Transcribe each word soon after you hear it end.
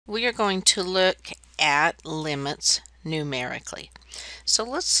We are going to look at limits numerically. So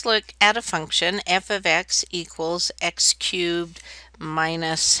let's look at a function f of x equals x cubed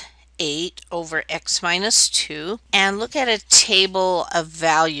minus 8 over x minus 2, and look at a table of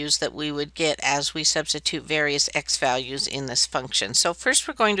values that we would get as we substitute various x values in this function. So first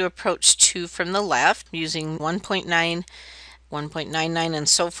we're going to approach 2 from the left using 1.9, 1.99 and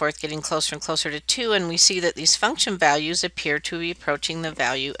so forth, getting closer and closer to 2, and we see that these function values appear to be approaching the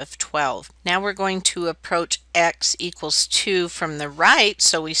value of 12. Now we're going to approach x equals 2 from the right,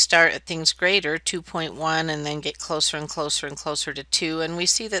 so we start at things greater, 2.1, and then get closer and closer and closer to 2, and we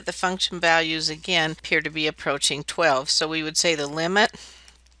see that the function values again appear to be approaching 12. So we would say the limit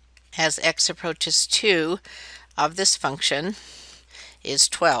as x approaches 2 of this function is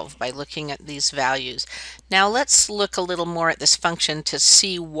 12 by looking at these values. Now let's look a little more at this function to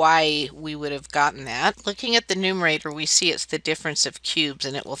see why we would have gotten that. Looking at the numerator, we see it's the difference of cubes,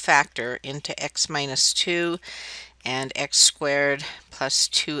 and it will factor into x minus 2 and x squared plus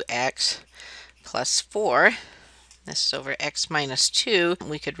 2x plus 4. This is over x minus 2.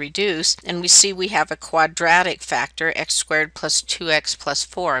 We could reduce, and we see we have a quadratic factor, x squared plus 2x plus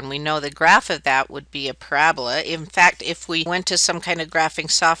 4, and we know the graph of that would be a parabola. In fact, if we went to some kind of graphing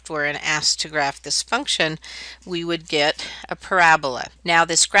software and asked to graph this function, we would get a parabola. Now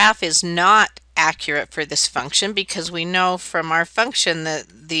this graph is not accurate for this function because we know from our function that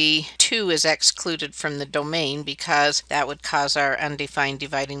the 2 is excluded from the domain because that would cause our undefined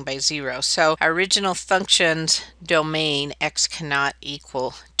dividing by 0. So our original function's domain x cannot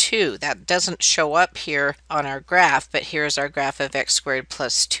equal 2. That doesn't show up here on our graph, but here's our graph of x squared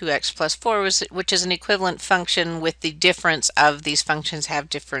plus 2x plus 4, which is an equivalent function with the difference of these functions have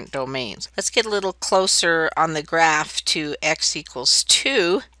different domains. Let's get a little closer on the graph to x equals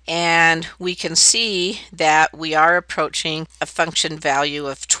 2. And we can see that we are approaching a function value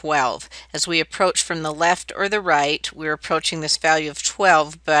of 12. As we approach from the left or the right, we're approaching this value of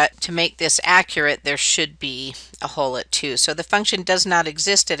 12, but to make this accurate, there should be a hole at 2. So the function does not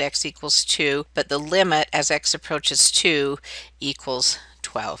exist at x equals 2, but the limit as x approaches 2 equals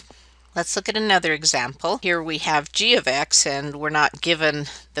 12. Let's look at another example. Here we have g of x, and we're not given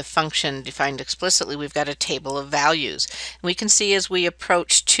the function defined explicitly. We've got a table of values. We can see as we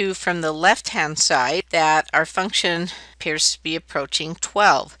approach 2 from the left-hand side that our function appears to be approaching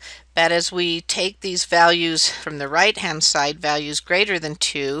 12. But as we take these values from the right-hand side, values greater than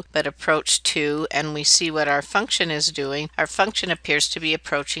 2, but approach 2, and we see what our function is doing, our function appears to be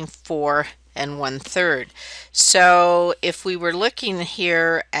approaching 4 and 1/3. So if we were looking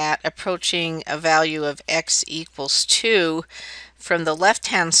here at approaching a value of x equals 2, from the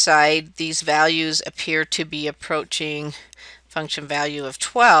left-hand side, these values appear to be approaching function value of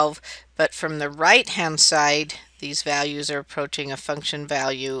 12, but from the right-hand side, these values are approaching a function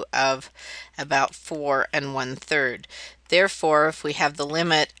value of about 4 and 1/3. Therefore, if we have the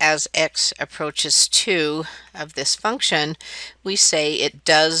limit as x approaches 2 of this function, we say it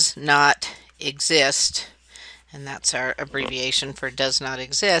does not exist, and that's our abbreviation for does not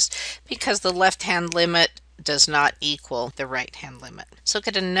exist, because the left-hand limit does not equal the right-hand limit. Let's look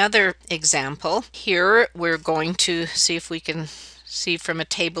at another example. Here we're going to see if we can see from a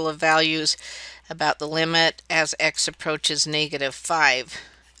table of values about the limit as x approaches -5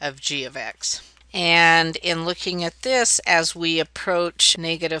 of g of x. And in looking at this, as we approach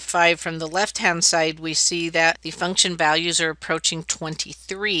 -5 from the left-hand side, we see that the function values are approaching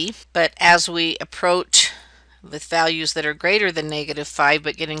 23. But as we approach with values that are greater than -5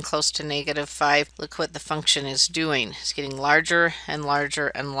 but getting close to -5, look what the function is doing. It's getting larger and larger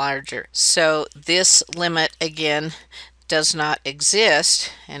and larger. So this limit again does not exist,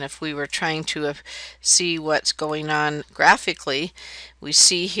 and if we were trying to see what's going on graphically, we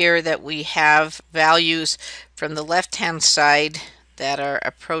see here that we have values from the left-hand side that are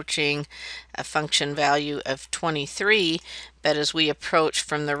approaching a function value of 23, but as we approach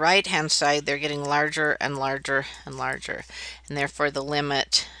from the right-hand side, they're getting larger and larger and larger, and therefore the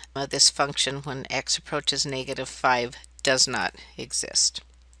limit of this function when x approaches -5 does not exist.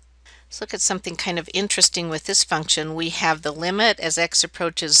 Let's look at something kind of interesting with this function. We have the limit as x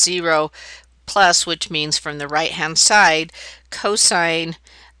approaches 0 plus, which means from the right-hand side, cosine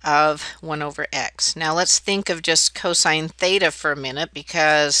of 1 over x. Now let's think of just cosine theta for a minute,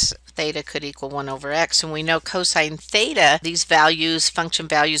 because theta could equal 1 over x, and we know cosine theta, these values, function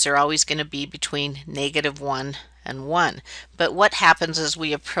values, are always going to be between -1 and 1. But what happens as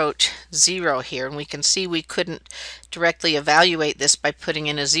we approach 0 here? And we can see we couldn't directly evaluate this by putting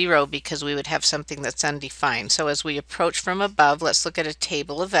in a 0 because we would have something that's undefined. So as we approach from above, let's look at a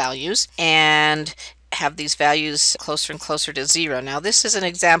table of values, and have these values closer and closer to 0. Now this is an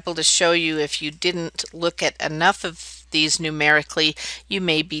example to show you if you didn't look at enough of these numerically, you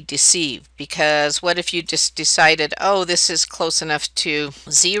may be deceived, because what if you just decided, oh, this is close enough to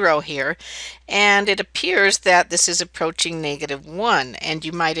 0 here, and it appears that this is approaching -1, and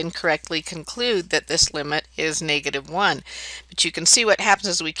you might incorrectly conclude that this limit is -1. But you can see what happens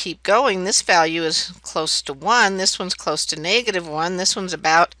as we keep going. This value is close to 1, this one's close to -1, this one's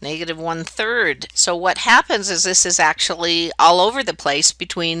about -1/3. So what happens is this is actually all over the place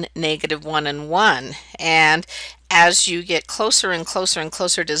between -1 and 1, and as you get closer and closer and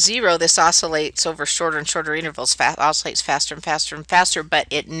closer to 0, this oscillates over shorter and shorter intervals, oscillates faster and faster and faster, but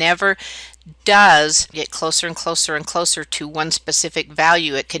it never does get closer and closer and closer to one specific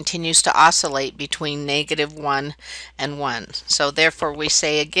value. It continues to oscillate between -1 and 1. So therefore we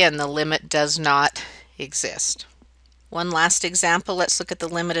say again, the limit does not exist. One last example, let's look at the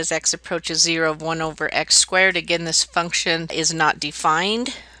limit as x approaches 0 of 1 over x squared. Again, this function is not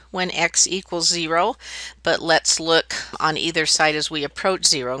defined when x equals 0, but let's look on either side as we approach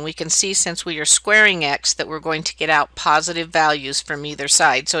 0, and we can see, since we are squaring x, that we're going to get out positive values from either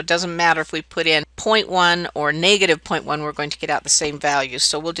side. So it doesn't matter if we put in 0.1 or -0.1, we're going to get out the same values.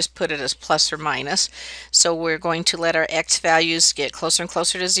 So we'll just put it as plus or minus. So we're going to let our x values get closer and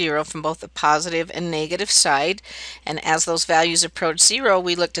closer to 0 from both the positive and negative side, and as those values approach 0,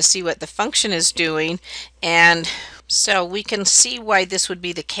 we look to see what the function is doing, and so we can see why this would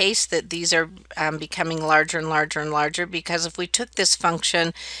be the case, that these are becoming larger and larger and larger, because if we took this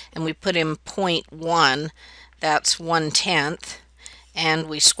function and we put in 0.1, that's 1/10, and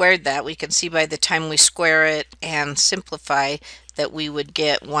we squared that, we can see by the time we square it and simplify that we would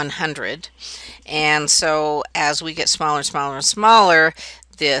get 100. And so as we get smaller and smaller and smaller,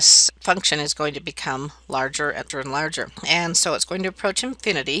 this function is going to become larger and larger, and so it's going to approach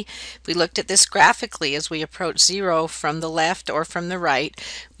infinity. If we looked at this graphically as we approach 0 from the left or from the right,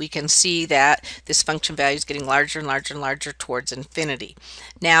 we can see that this function value is getting larger and larger and larger towards infinity.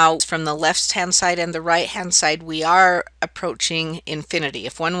 Now from the left hand side and the right hand side, we are approaching infinity.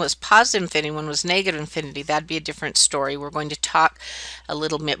 If one was positive infinity, one was negative infinity, that'd be a different story. We're going to talk a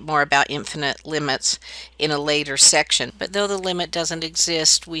little bit more about infinite limits in a later section, but though the limit doesn't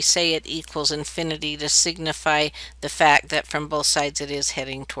exist, we say it equals infinity to signify the fact that from both sides it is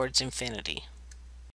heading towards infinity.